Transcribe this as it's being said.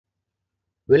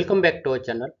Welcome back to our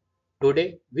channel.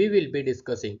 Today we will be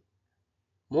discussing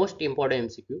most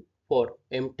important MCQ for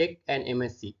M.Tech and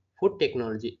M.Sc Food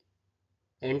Technology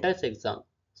entrance exam.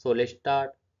 So let's start.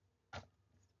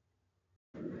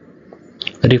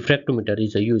 Refractometer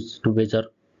is used to measure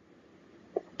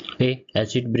A.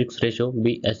 Acid Brix ratio,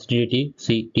 B. Acidity,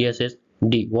 C. TSS,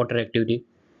 D. Water activity.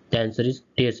 The answer is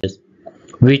TSS.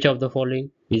 Which of the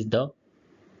following is the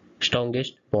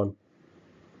strongest bond?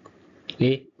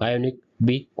 A. Ionic,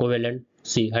 B. Covalent,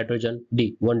 C. Hydrogen,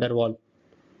 D. Van der Waals.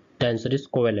 The answer is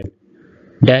covalent.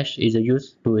 Dash is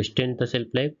used to extend the shelf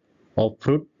life of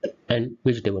fruit and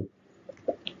vegetable.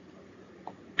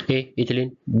 A.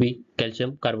 Ethylene, B.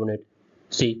 Calcium carbonate,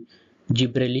 C.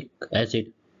 Gibberellic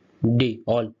acid, D.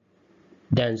 All.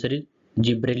 The answer is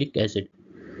gibberellic acid.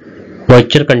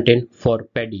 Moisture content for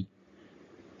paddy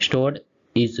stored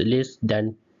is less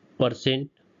than percent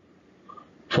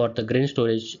for the grain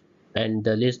storage and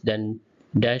the less than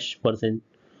dash percent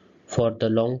for the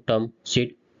long-term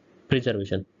seed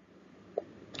preservation.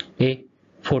 A.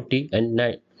 40 and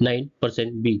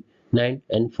 9%, B. 9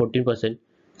 and 14%,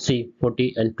 C.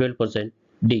 40 and 12%,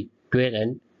 D. 12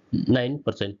 and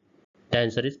 9%. The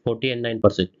answer is 40 and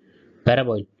 9%.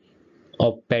 Parabolic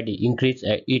of paddy increase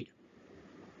at it.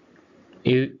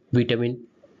 A. Vitamin,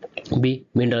 B.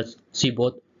 Minerals, C.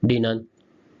 Both, D. None.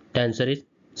 The answer is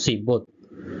C. Both.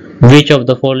 Which of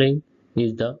the following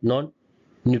is the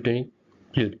non-Newtonic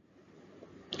fluid?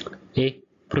 A.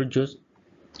 Fruit juice,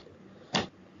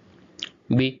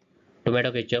 B.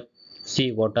 Tomato ketchup,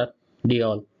 C. Water, D.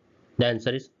 All. The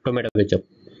answer is tomato ketchup.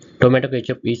 Tomato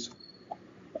ketchup is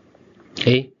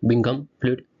A. Bingham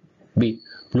fluid, B.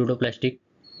 Plutoplastic,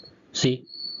 C.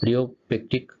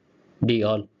 Rheopectic, D.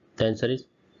 All. The answer is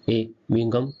A.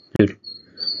 Bingham fluid.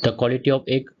 The quality of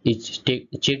egg is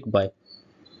checked by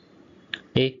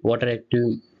A. Water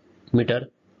actimeter,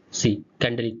 C.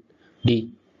 Candle,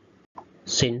 D.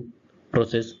 Sen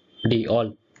process, D.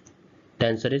 All. The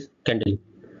answer is candle.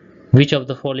 Which of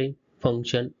the following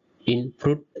function in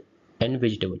fruit and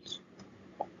vegetables?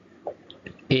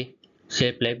 A.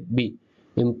 Shelf life, B.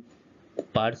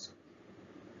 Imparts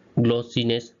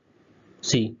glossiness,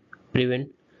 C. Prevent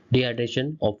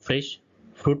dehydration of fresh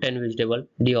fruit and vegetable,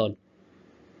 D. All.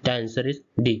 The answer is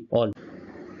D. All.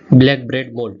 Black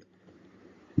bread mold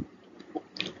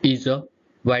is a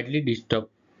widely disturbed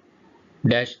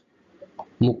dash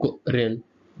mucorine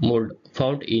mold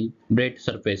found in bread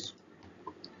surface.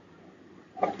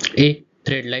 A.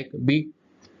 Thread-like, B.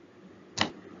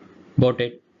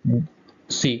 Botted,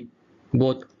 C.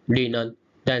 Both, D. None.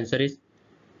 The answer is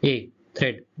A.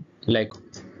 Thread-like.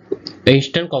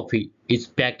 Instant coffee is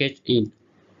packaged in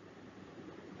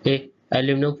A.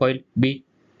 Aluminum foil, B.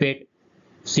 PET,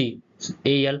 C.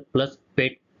 Al plus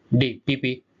PET, D.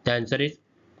 PP. The answer is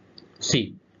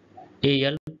C.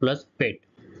 Al plus PET.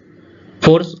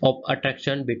 Force of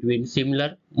attraction between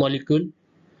similar molecules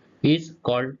is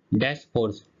called dash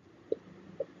force.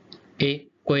 A.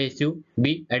 Cohesive,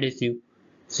 B. Adhesive,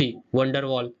 C. Van der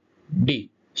Waals,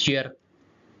 D. Shear.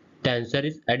 The answer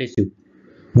is adhesive.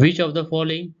 Which of the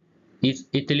following is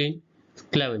ethylene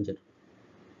scavenger?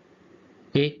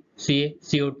 A.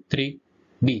 CaCO3,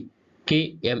 B.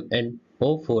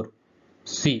 KMnO4,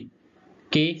 C.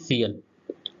 KCl,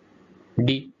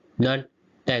 D. None.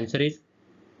 The answer is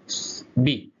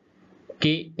B.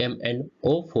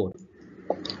 KMnO4.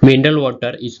 Mineral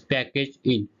water is packaged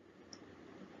in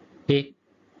A.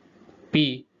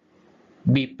 P,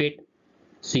 B. PET,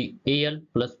 C. Al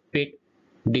plus PET,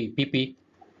 D. PP.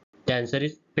 The answer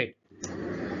is PET.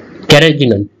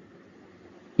 Carrageenan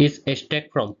is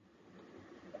extract from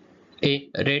A.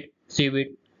 Red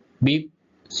seaweed, B.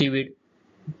 Seaweed,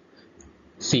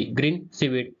 C. Green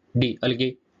seaweed, D.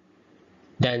 Algae.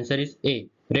 The answer is A.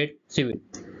 Red seaweed.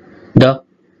 The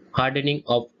hardening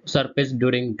of surface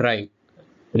during drying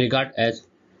regarded as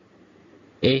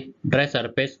A. Dry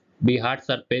surface, B. Hard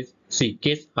surface, C.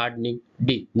 Case hardening,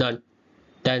 D. None.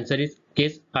 The answer is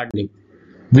case hardening.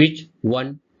 Which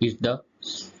one is the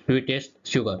sweetest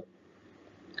sugar?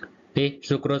 A.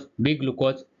 Sucrose, B.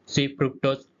 Glucose, C.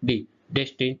 Fructose, D.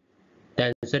 Dextrin.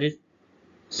 The answer is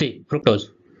C.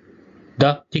 Fructose.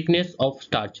 The thickness of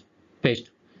starch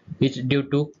paste is due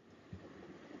to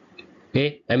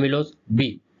A. Amylose,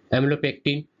 B.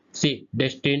 Amylopectin, C.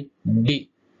 Dextrin, D.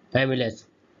 Amylase.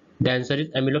 The answer is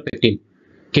amylopectin.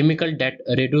 Chemical that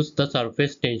reduce the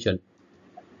surface tension.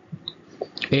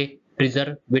 A.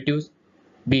 Preservatives,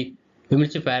 B.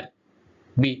 Emulsifier,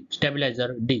 B.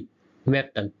 Stabilizer, D.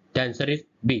 Humectant. The answer is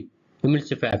B.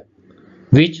 Emulsifier.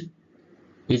 Which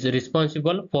is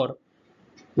responsible for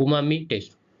umami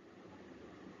taste?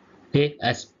 A.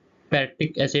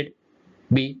 Aspartic acid,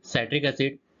 B. Citric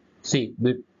acid. C.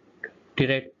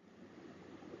 Butyrate.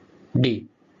 D.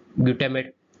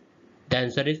 Glutamate. The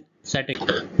answer is citric.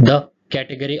 The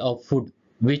category of food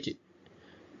which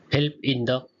help in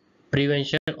the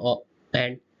prevention of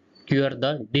and cure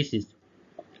the disease.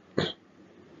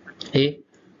 A.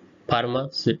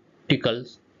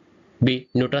 Pharmaceuticals. B.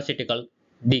 Nutraceutical.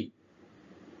 D.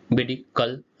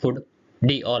 Medical food.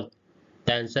 D. All.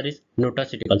 The answer is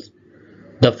nutraceuticals.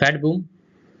 The fat boom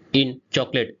in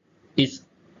chocolate is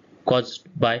caused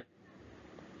by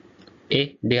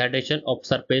A. Dehydration of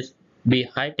surface. B.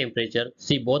 High temperature.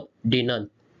 C. Both. D. None.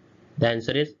 The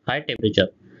answer is high temperature.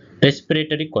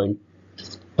 Respiratory count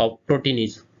of protein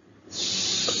is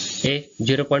A.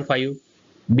 0.5.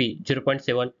 B.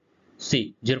 0.7.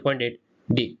 C. 0.8.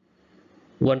 D.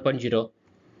 1.0.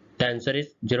 The answer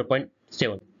is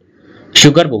 0.7.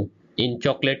 Sugar boom in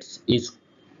chocolates is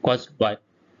caused by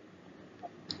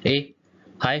A.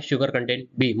 High sugar content.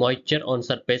 B. Moisture on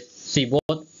surface. C.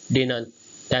 Both. D. None.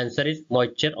 The answer is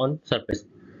moisture on surface.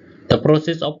 The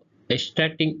process of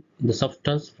extracting the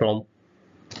substance from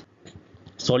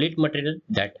solid material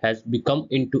that has become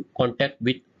into contact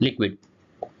with liquid.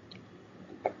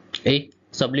 A.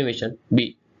 Sublimation.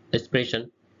 B.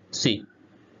 Aspiration. C.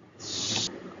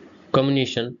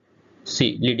 Comminution.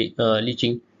 C.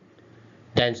 Leaching.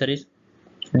 The answer is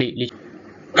D. Leaching.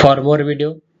 For more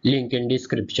video, link in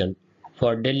description.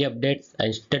 For daily updates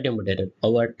and study material,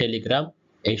 our Telegram,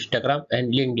 Instagram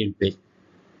and LinkedIn page.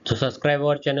 So subscribe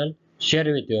our channel, share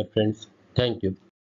with your friends. Thank you.